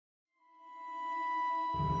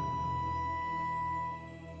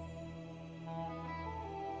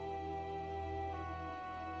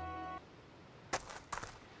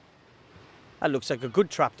That looks like a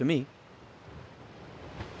good trap to me.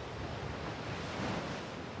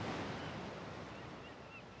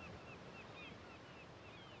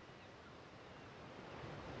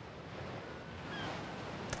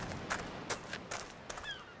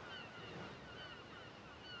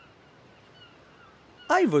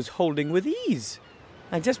 I was holding with ease.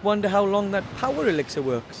 I just wonder how long that power elixir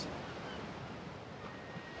works.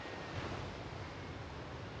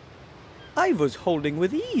 I was holding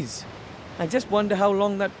with ease. I just wonder how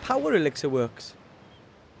long that power elixir works.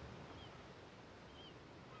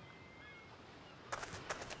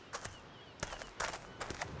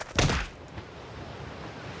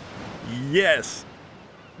 Yes!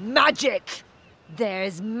 Magic!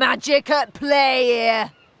 There's magic at play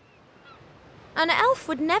here! An elf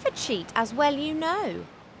would never cheat, as well you know.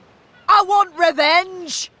 I want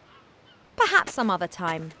revenge! Perhaps some other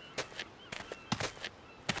time.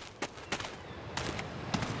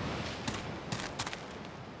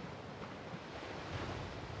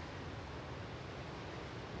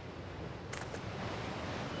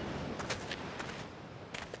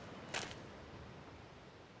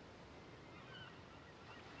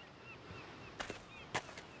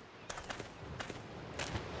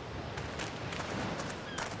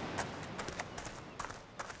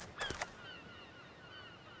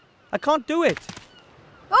 I can't do it.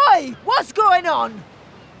 Oi! What's going on?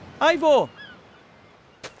 Ivor!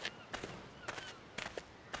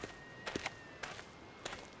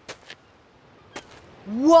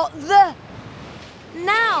 What the?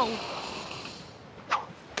 Now!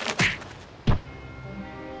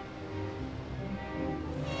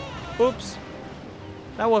 Oops.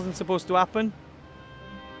 That wasn't supposed to happen.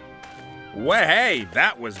 Well, hey,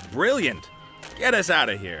 that was brilliant. Get us out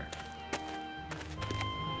of here.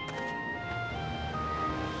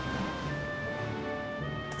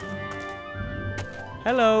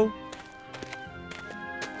 Hello.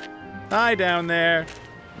 Hi down there.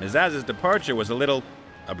 Mizaz's departure was a little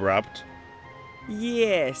abrupt.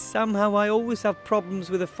 Yes, somehow I always have problems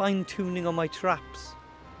with the fine-tuning on my traps.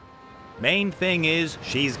 Main thing is,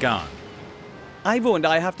 she's gone. Ivor and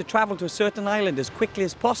I have to travel to a certain island as quickly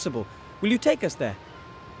as possible. Will you take us there?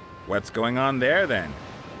 What's going on there, then?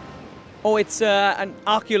 Oh, it's an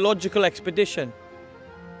archaeological expedition.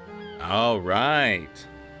 All right.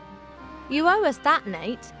 You owe us that,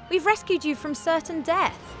 Nate. We've rescued you from certain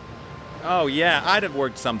death. Oh, yeah, I'd have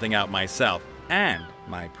worked something out myself. And,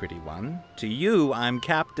 my pretty one, to you, I'm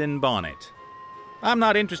Captain Bonnet. I'm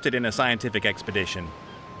not interested in a scientific expedition.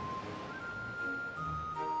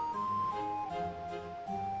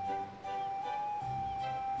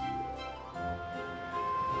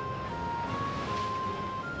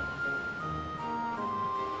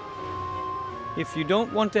 If you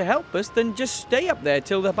don't want to help us, then just stay up there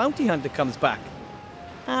till the bounty hunter comes back.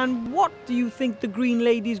 And what do you think the Green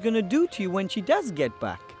Lady's gonna do to you when she does get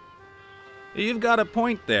back? You've got a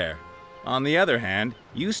point there. On the other hand,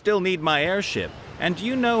 you still need my airship. And do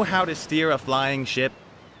you know how to steer a flying ship?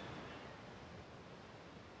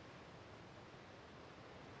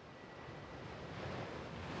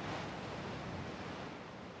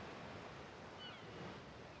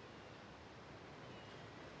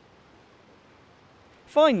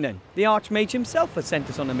 Fine then, the Archmage himself has sent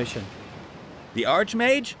us on a mission. The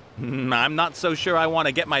Archmage? I'm not so sure I want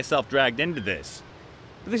to get myself dragged into this.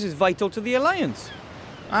 But this is vital to the Alliance.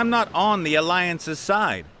 I'm not on the Alliance's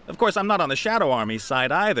side. Of course, I'm not on the Shadow Army's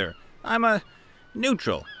side either. I'm a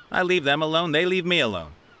neutral. I leave them alone, they leave me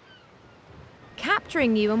alone.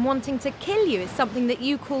 Capturing you and wanting to kill you is something that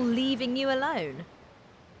you call leaving you alone.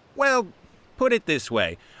 Well, put it this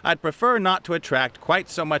way. I'd prefer not to attract quite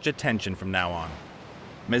so much attention from now on.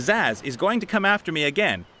 Mizaz is going to come after me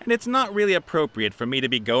again, and it's not really appropriate for me to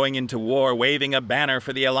be going into war waving a banner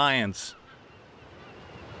for the Alliance.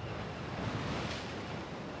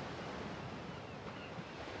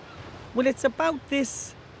 Well, it's about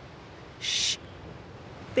this...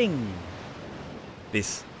 thing.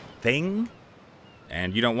 This thing?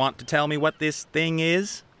 And you don't want to tell me what this thing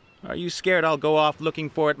is? Are you scared I'll go off looking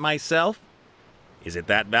for it myself? Is it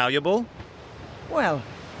that valuable? Well,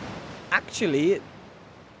 actually...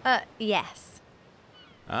 Yes.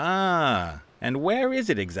 Ah, and where is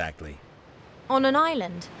it exactly? On an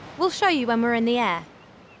island. We'll show you when we're in the air.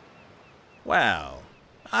 Well,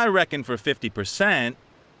 I reckon for 50%.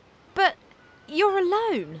 But you're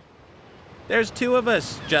alone. There's two of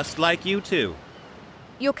us, just like you two.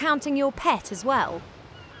 You're counting your pet as well.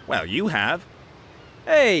 Well, you have.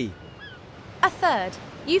 Hey! A third.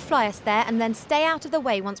 You fly us there and then stay out of the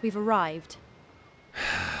way once we've arrived.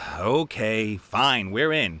 Okay, fine,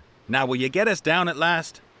 we're in. Now will you get us down at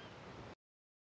last?